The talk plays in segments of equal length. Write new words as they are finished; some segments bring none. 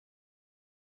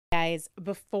Guys,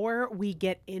 before we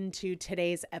get into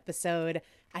today's episode,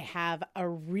 I have a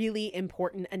really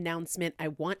important announcement I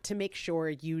want to make sure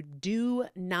you do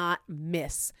not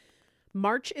miss.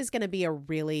 March is going to be a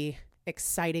really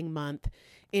exciting month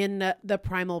in the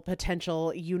Primal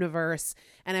Potential universe,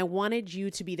 and I wanted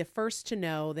you to be the first to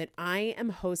know that I am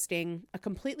hosting a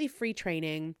completely free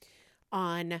training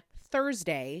on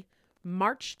Thursday,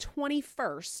 March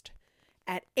 21st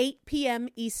at 8 p.m.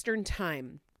 Eastern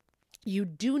Time. You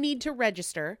do need to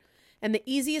register, and the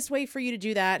easiest way for you to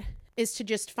do that is to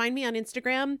just find me on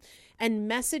Instagram and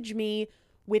message me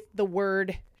with the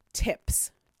word tips,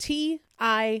 TIPS,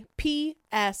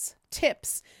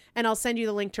 tips, and I'll send you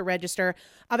the link to register.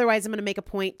 Otherwise, I'm going to make a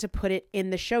point to put it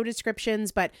in the show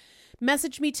descriptions, but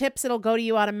message me tips. It'll go to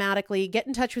you automatically. Get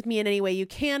in touch with me in any way you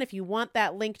can if you want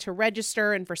that link to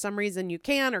register, and for some reason you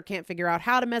can or can't figure out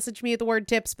how to message me with the word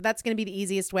tips, but that's going to be the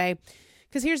easiest way.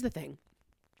 Because here's the thing.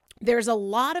 There's a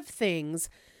lot of things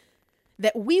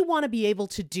that we want to be able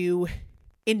to do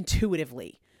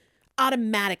intuitively,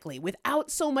 automatically,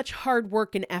 without so much hard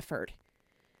work and effort.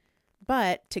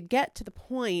 But to get to the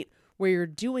point where you're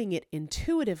doing it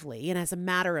intuitively and as a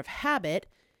matter of habit,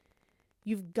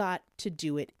 you've got to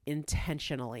do it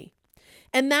intentionally.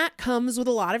 And that comes with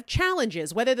a lot of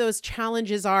challenges, whether those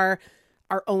challenges are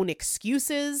our own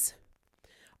excuses,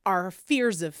 our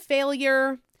fears of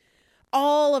failure,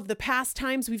 all of the past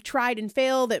times we've tried and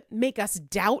failed that make us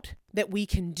doubt that we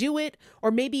can do it,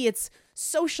 or maybe it's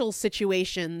social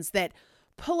situations that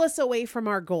pull us away from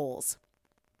our goals.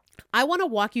 I want to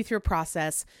walk you through a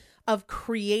process of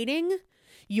creating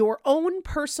your own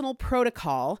personal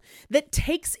protocol that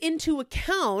takes into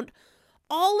account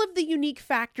all of the unique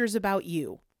factors about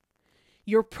you.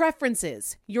 Your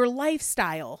preferences, your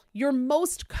lifestyle, your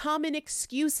most common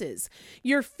excuses,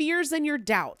 your fears and your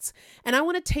doubts. And I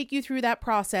want to take you through that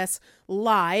process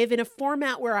live in a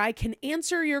format where I can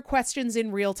answer your questions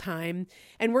in real time.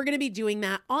 And we're going to be doing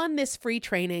that on this free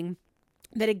training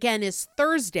that again is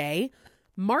Thursday,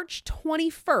 March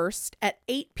 21st at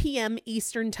 8 p.m.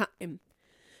 Eastern Time.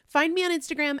 Find me on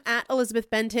Instagram at Elizabeth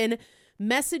Benton.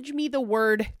 Message me the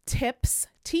word tips,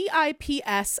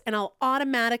 TIPS, and I'll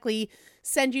automatically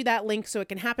send you that link so it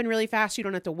can happen really fast. You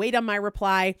don't have to wait on my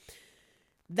reply.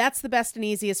 That's the best and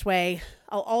easiest way.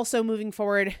 I'll also, moving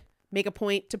forward, make a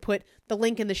point to put the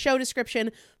link in the show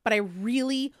description, but I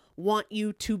really want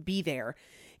you to be there.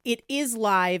 It is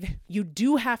live. You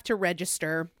do have to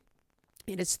register.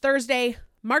 It is Thursday,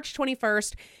 March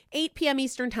 21st, 8 p.m.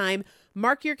 Eastern Time.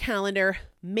 Mark your calendar.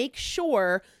 Make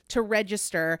sure to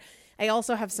register. I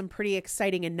also have some pretty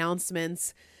exciting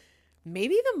announcements.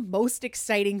 Maybe the most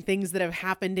exciting things that have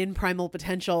happened in Primal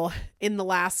Potential in the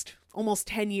last almost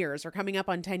 10 years or coming up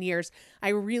on 10 years. I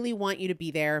really want you to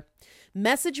be there.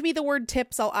 Message me the word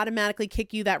tips. I'll automatically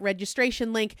kick you that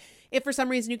registration link. If for some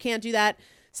reason you can't do that,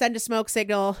 send a smoke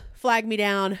signal, flag me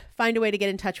down, find a way to get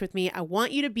in touch with me. I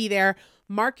want you to be there.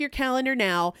 Mark your calendar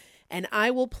now, and I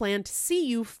will plan to see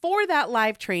you for that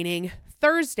live training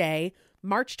Thursday,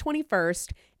 March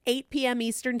 21st, 8 p.m.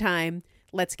 Eastern Time.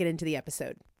 Let's get into the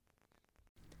episode.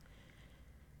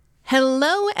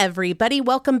 Hello, everybody.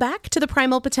 Welcome back to the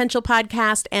Primal Potential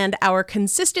Podcast and our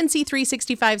Consistency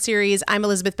 365 series. I'm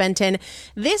Elizabeth Benton.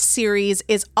 This series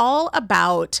is all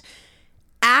about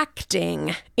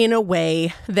acting in a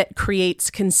way that creates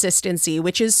consistency,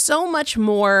 which is so much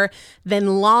more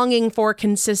than longing for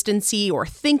consistency or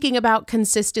thinking about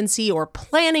consistency or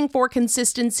planning for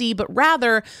consistency, but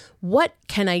rather, what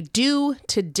can I do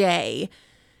today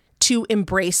to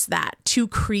embrace that, to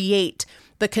create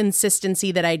the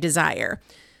consistency that I desire?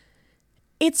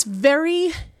 It's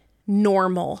very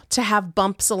normal to have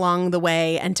bumps along the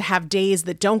way and to have days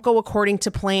that don't go according to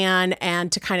plan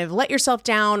and to kind of let yourself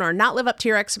down or not live up to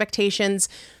your expectations.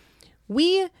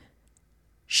 We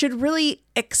should really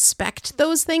expect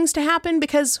those things to happen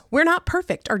because we're not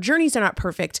perfect. Our journeys are not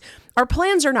perfect. Our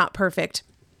plans are not perfect.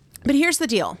 But here's the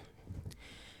deal.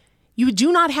 You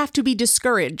do not have to be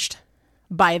discouraged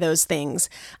by those things.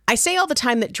 I say all the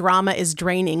time that drama is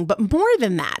draining, but more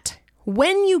than that,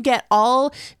 when you get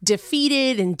all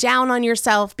defeated and down on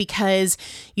yourself because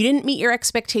you didn't meet your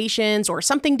expectations or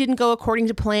something didn't go according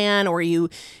to plan or you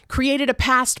created a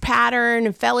past pattern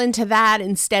and fell into that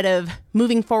instead of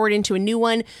moving forward into a new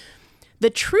one,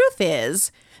 the truth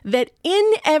is that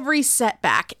in every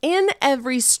setback, in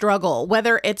every struggle,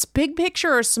 whether it's big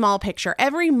picture or small picture,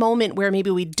 every moment where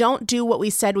maybe we don't do what we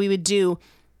said we would do,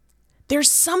 there's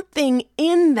something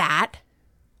in that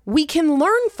we can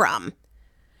learn from.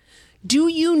 Do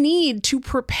you need to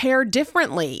prepare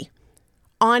differently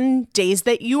on days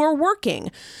that you are working?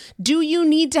 Do you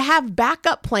need to have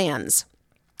backup plans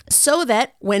so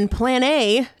that when plan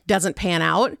A doesn't pan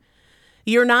out,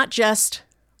 you're not just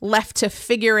left to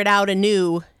figure it out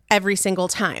anew every single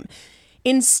time.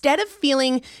 Instead of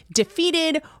feeling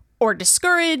defeated or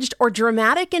discouraged or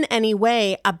dramatic in any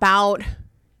way about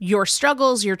your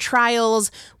struggles, your trials,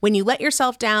 when you let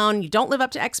yourself down, you don't live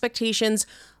up to expectations,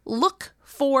 look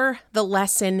for the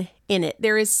lesson in it.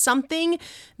 There is something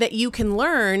that you can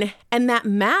learn, and that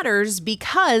matters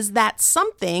because that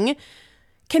something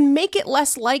can make it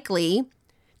less likely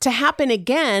to happen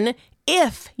again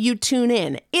if you tune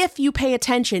in, if you pay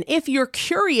attention, if you're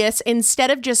curious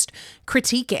instead of just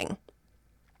critiquing.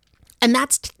 And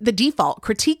that's the default.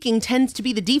 Critiquing tends to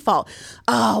be the default.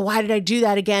 Oh, why did I do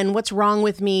that again? What's wrong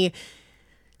with me?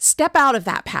 Step out of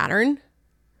that pattern.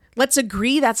 Let's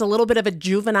agree that's a little bit of a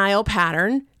juvenile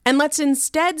pattern. And let's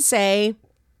instead say,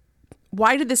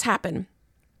 why did this happen?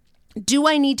 Do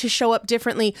I need to show up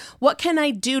differently? What can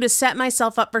I do to set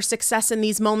myself up for success in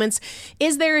these moments?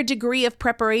 Is there a degree of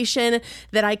preparation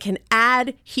that I can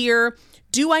add here?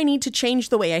 Do I need to change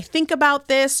the way I think about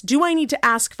this? Do I need to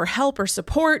ask for help or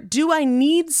support? Do I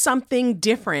need something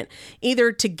different,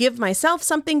 either to give myself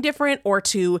something different or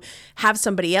to have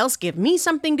somebody else give me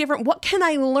something different? What can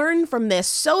I learn from this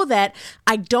so that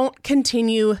I don't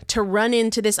continue to run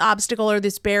into this obstacle or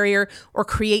this barrier or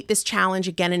create this challenge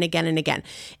again and again and again?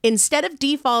 Instead of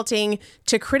defaulting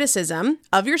to criticism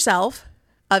of yourself,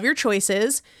 of your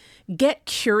choices, get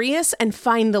curious and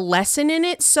find the lesson in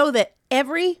it so that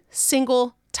every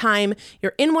single time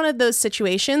you're in one of those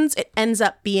situations, it ends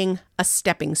up being a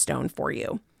stepping stone for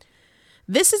you.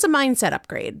 This is a mindset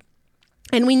upgrade,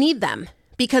 and we need them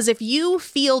because if you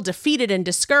feel defeated and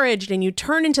discouraged and you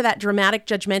turn into that dramatic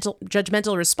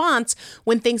judgmental response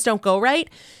when things don't go right,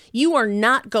 you are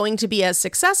not going to be as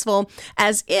successful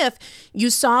as if you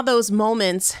saw those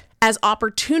moments as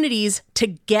opportunities to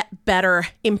get better,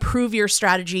 improve your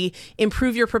strategy,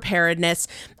 improve your preparedness.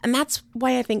 And that's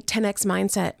why I think 10X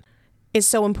mindset is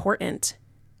so important.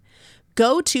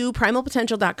 Go to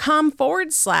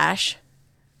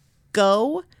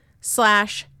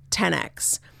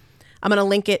primalpotential.com/go/10X. I'm going to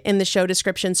link it in the show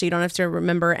description so you don't have to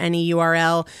remember any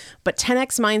URL. But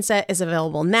 10X Mindset is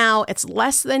available now. It's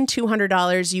less than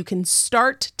 $200. You can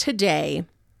start today.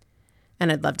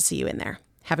 And I'd love to see you in there.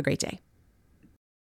 Have a great day.